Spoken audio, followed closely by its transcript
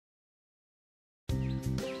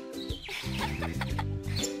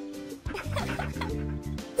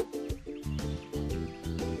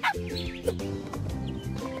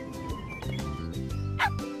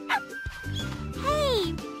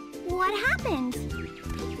happened.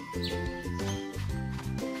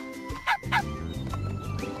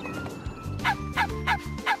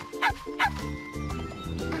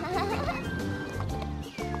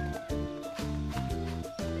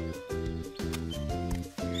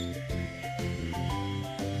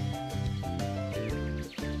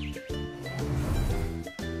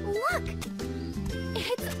 Look!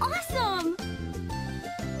 It's awesome!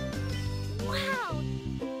 Wow!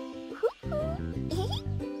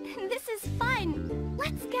 This is fun!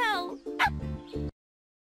 Let's go!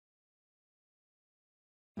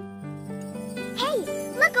 Hey,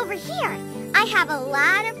 look over here! I have a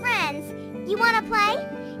lot of friends. You want to play?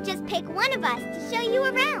 Just pick one of us to show you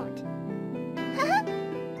around.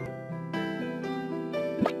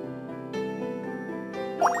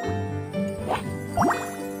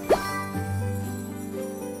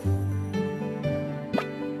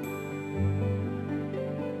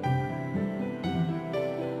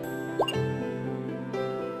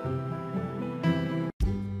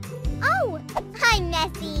 Oh, hi,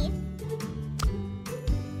 Nessie.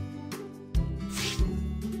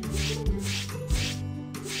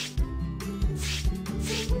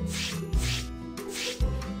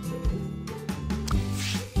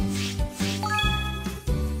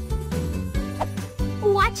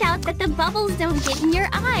 Watch out that the bubbles don't get in your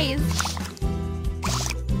eyes.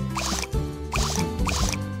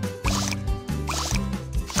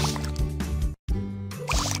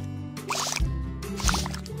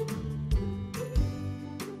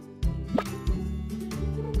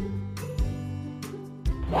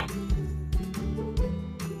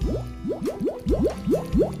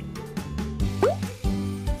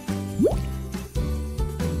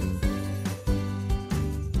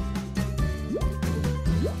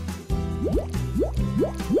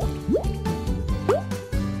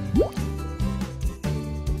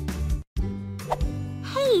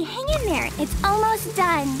 Hey, hang in there. It's almost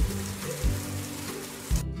done.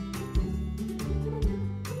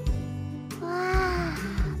 Wow.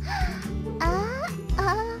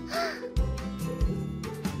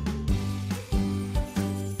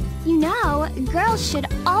 You know, girls should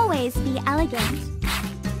always be elegant.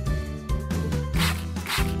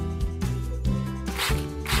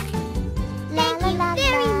 Thank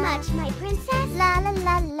you very much, my princess. La la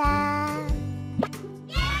la la.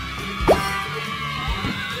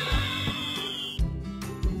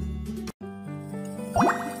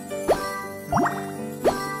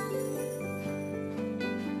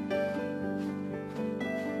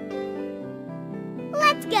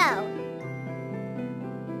 Let's go.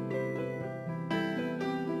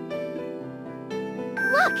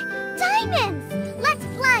 Look, diamonds! Let's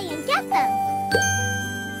fly and get them.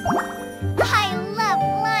 I love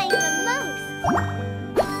flying the most.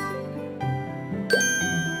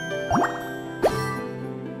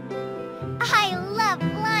 I love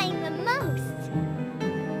flying the most.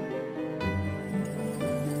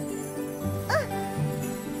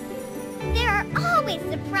 There are always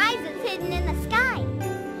surprises hidden in the sky.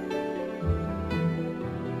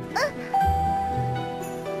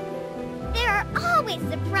 There are always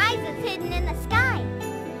surprises hidden in the sky.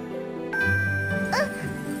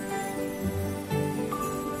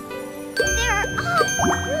 There are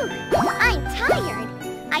I'm tired.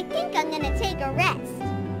 I think I'm gonna take a rest.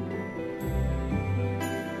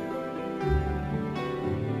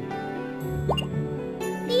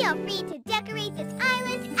 Feel free to decorate this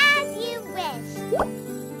island as you wish.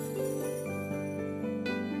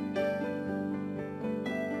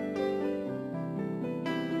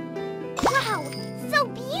 Wow, so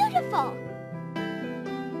beautiful!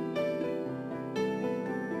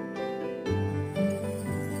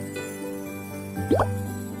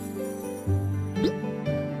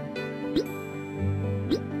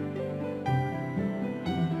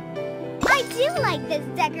 I do like this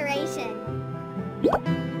decoration.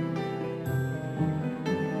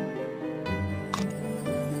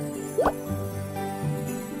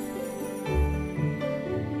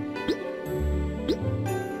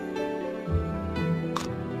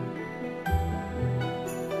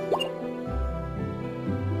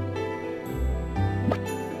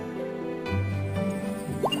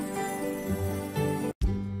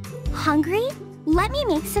 Hungry? Let me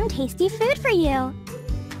make some tasty food for you.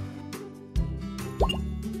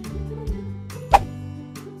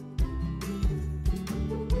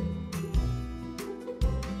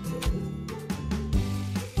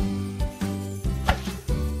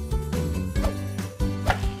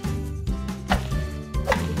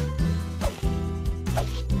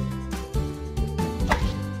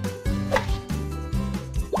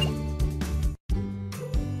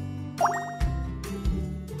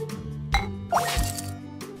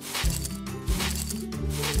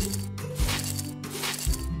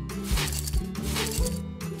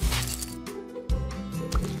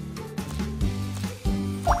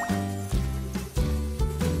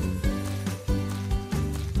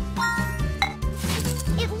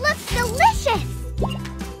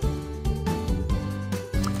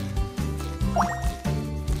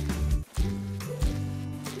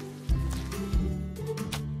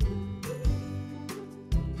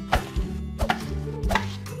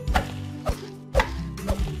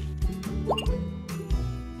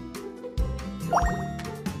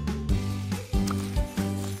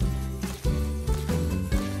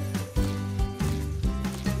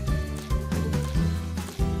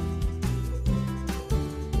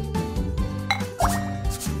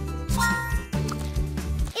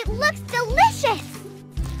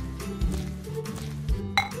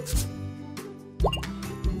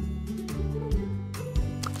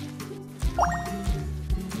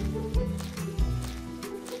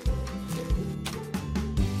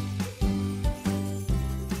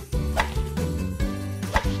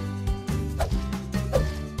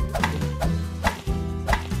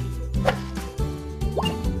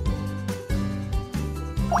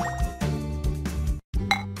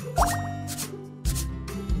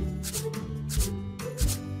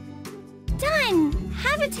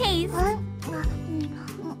 taste?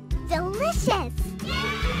 Delicious!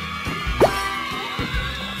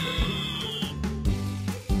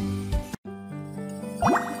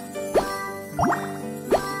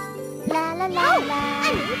 La la la la.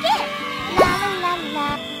 A new gift! La la la la.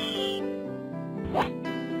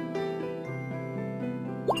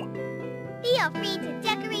 Feel free to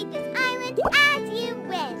decorate this island as you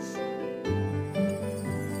wish.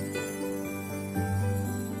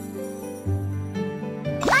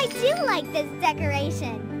 I do like this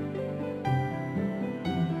decoration.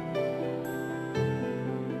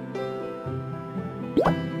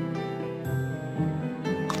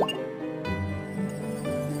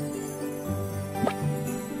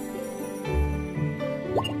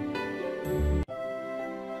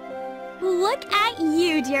 Look at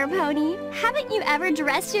you, dear pony. Haven't you ever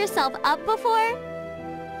dressed yourself up before?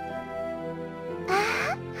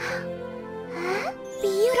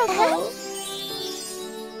 Beautiful.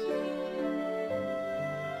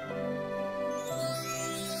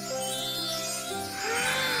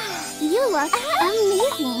 You look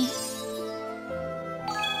amazing.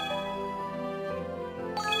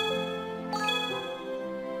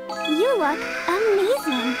 You look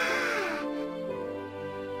amazing.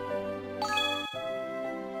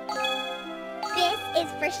 This is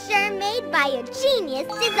for sure made by a genius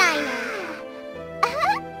designer.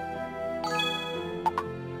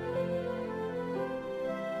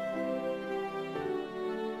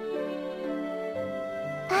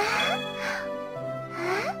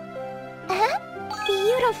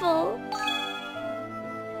 Beautiful.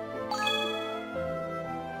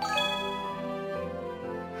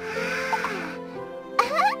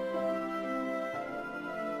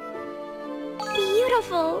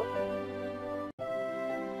 Beautiful.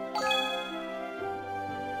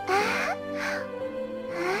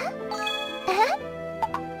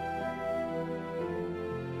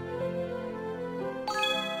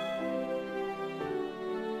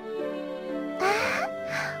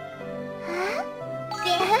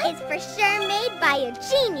 This is for sure made by a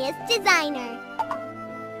genius designer.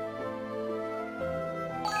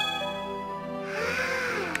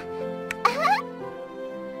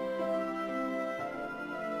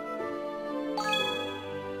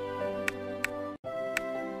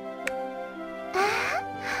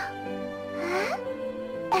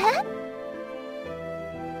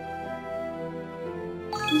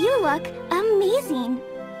 You look amazing.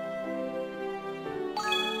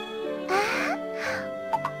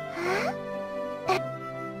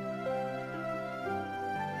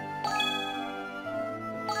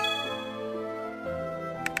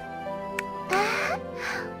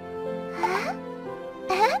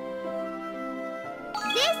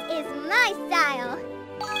 This is my style.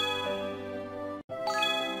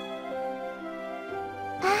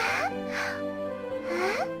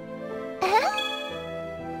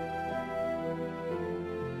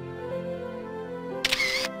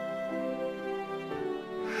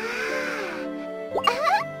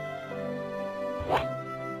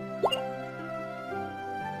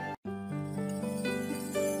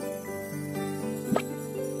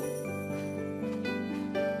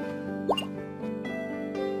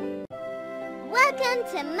 Welcome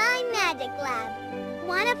to my magic lab.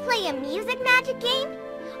 Wanna play a music magic game?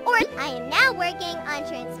 Or I am now working on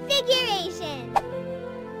transfiguration.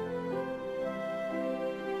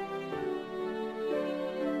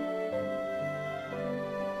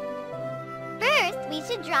 First, we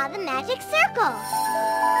should draw the magic circle.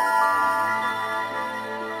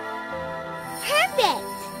 Perfect!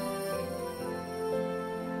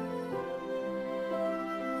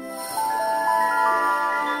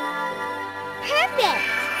 Perfect!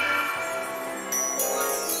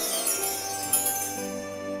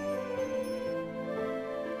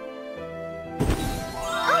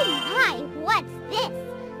 Oh my, what's this?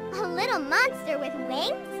 A little monster with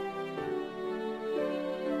wings?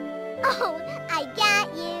 Oh, I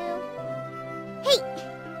got you. Hey!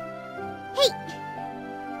 Hey!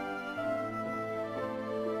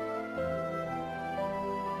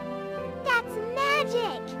 That's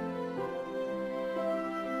magic!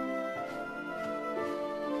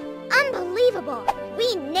 Unbelievable!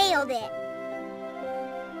 We nailed it!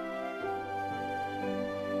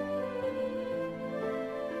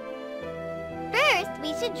 First,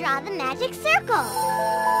 we should draw the magic circle.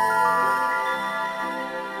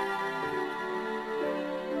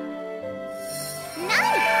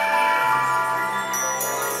 Nice!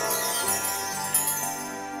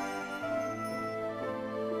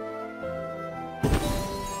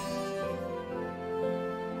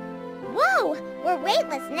 Whoa! We're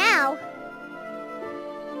weightless now.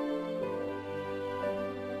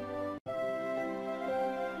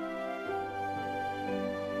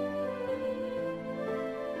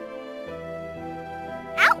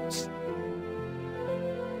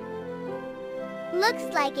 Looks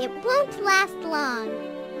like it won't last long.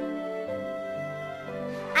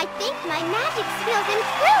 I think my magic skills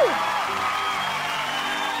improved.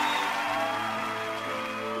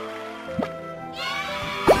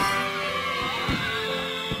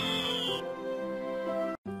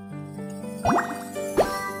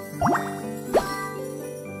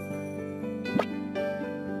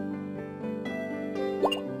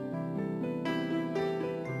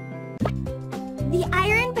 The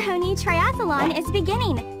Iron Pony Triathlon is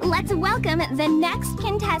beginning. Let's welcome the next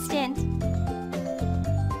contestant.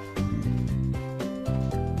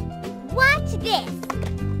 Watch this.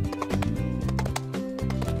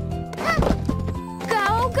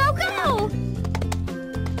 Go, go, go!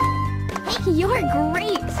 You're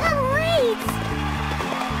great! Great!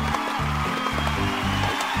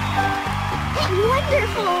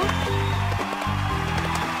 Wonderful!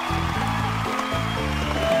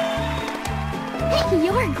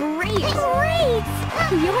 You're great! Great!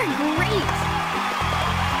 You're great!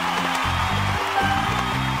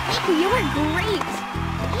 You're great!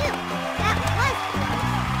 Ew, that was close.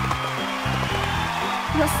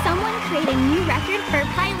 Will someone create a new record for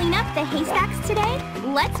piling up the haystacks today?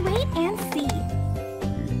 Let's wait and see.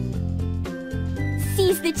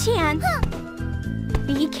 Seize the chance.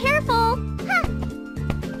 Be careful.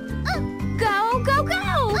 Go, go,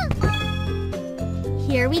 go!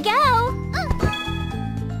 Here we go.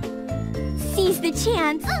 Seize the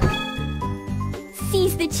chance.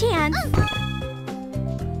 Seize the chance.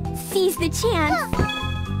 Seize the chance.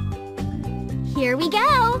 Here we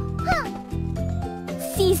go.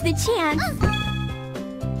 Seize the chance.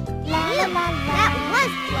 La la la la. That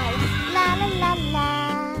was close. La la la la.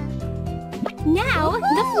 Now,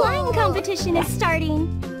 the flying competition is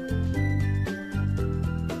starting.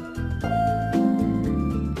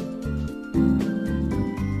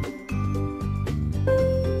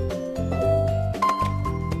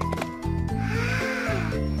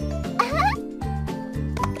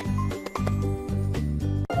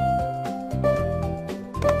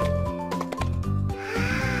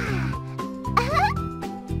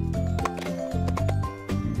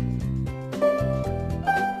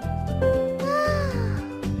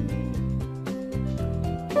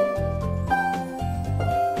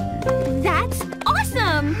 That's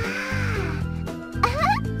awesome!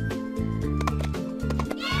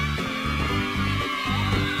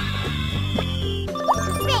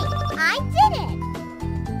 Great, I did it!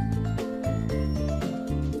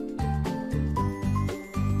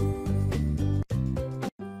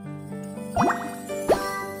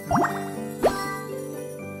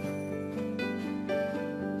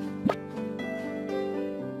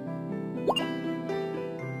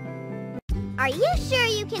 Are you sure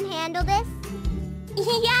you can handle this?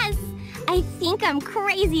 Yes! I think I'm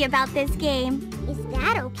crazy about this game. Is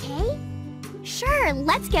that okay? Sure,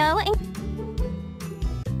 let's go and...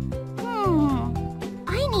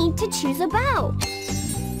 I need to choose a bow.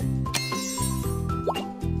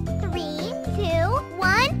 3, 2,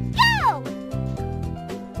 1, go!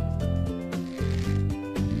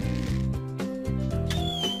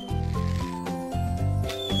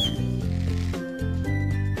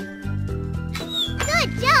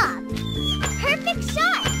 Good job! Perfect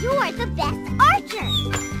shot! You're the best archer!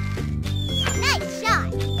 Nice shot!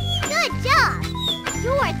 Good job!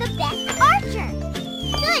 You're the best archer!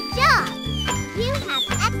 Good job! You have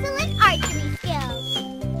excellent archery skills!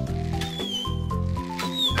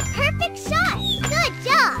 Perfect shot! Good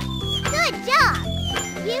job! Good job!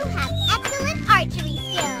 You have excellent archery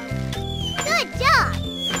skills! Good job!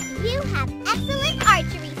 You have excellent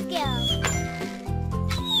archery skills!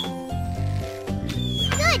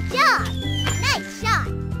 Good job! Nice shot!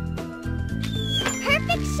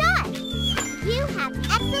 Perfect shot! You have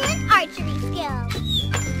excellent archery skills!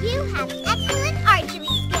 You have excellent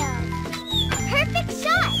archery skills! Perfect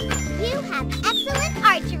shot! You have excellent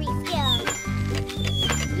archery skills!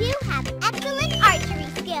 You have excellent archery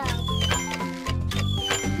skills!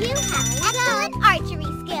 You have excellent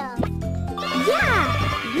archery skills! Yeah!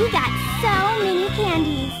 We got so many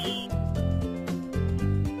candies.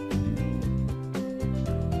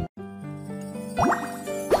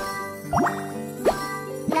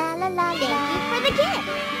 La la la la. Thank you for the gift.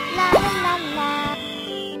 La la la la.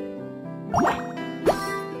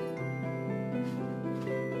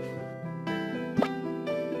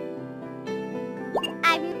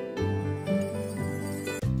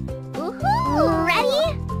 Woohoo! Ready?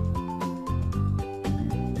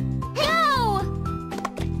 Go!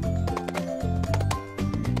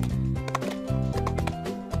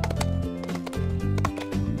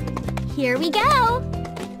 Here we go.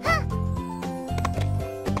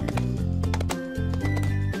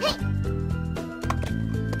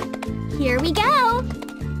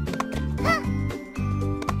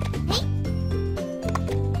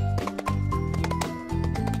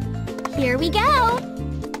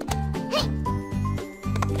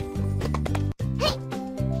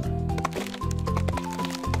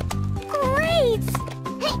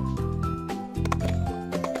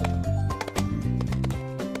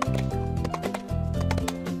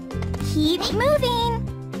 moving.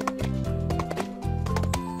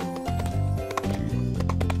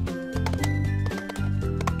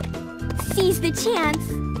 Seize the chance.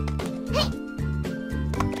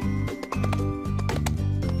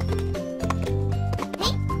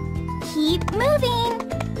 Keep moving.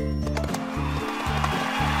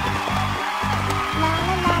 La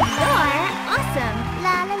la la la. You're awesome.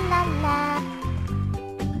 La la la la.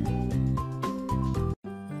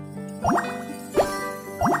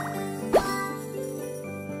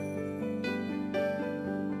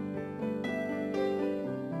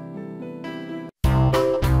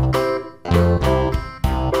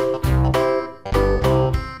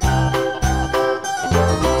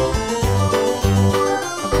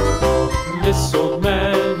 This old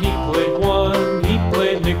man, he played one. He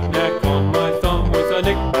played knick-knack on my thumb with a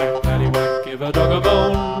knick-knack, paddywhack, give a dog a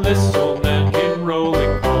bone. This old